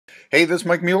Hey, this is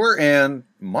Mike Mueller, and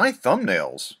my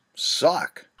thumbnails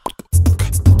suck.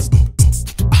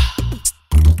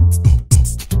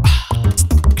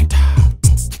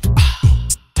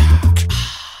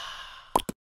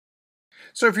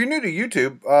 So if you're new to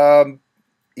YouTube,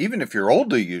 even if you're old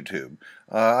to YouTube,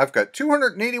 I've got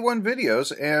 281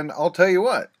 videos, and I'll tell you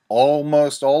what,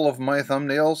 almost all of my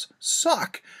thumbnails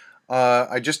suck.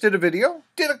 I just did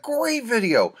a great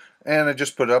video, and I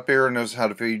just put it up here, and it was how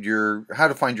to find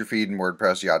your feed in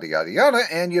WordPress, yada yada yada.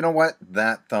 And you know what?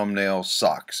 That thumbnail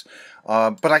sucks.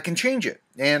 But I can change it.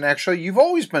 And actually, you've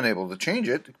always been able to change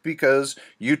it because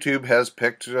YouTube has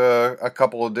picked a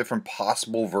couple of different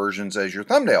possible versions as your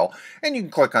thumbnail. And you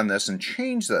can click on this and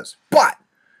change this. But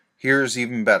here's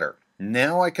even better.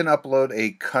 Now I can upload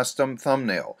a custom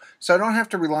thumbnail. So I don't have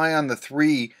to rely on the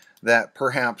three that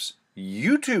perhaps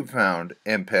YouTube found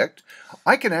and picked.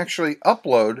 I can actually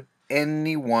upload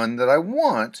any one that I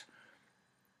want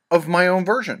of my own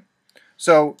version.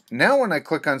 So now when I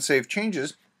click on Save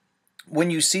Changes, when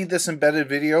you see this embedded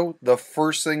video, the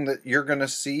first thing that you're going to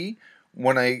see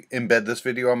when I embed this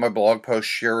video on my blog post,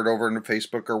 share it over into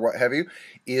Facebook or what have you,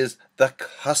 is the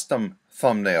custom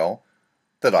thumbnail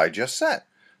that I just set.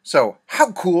 So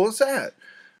how cool is that?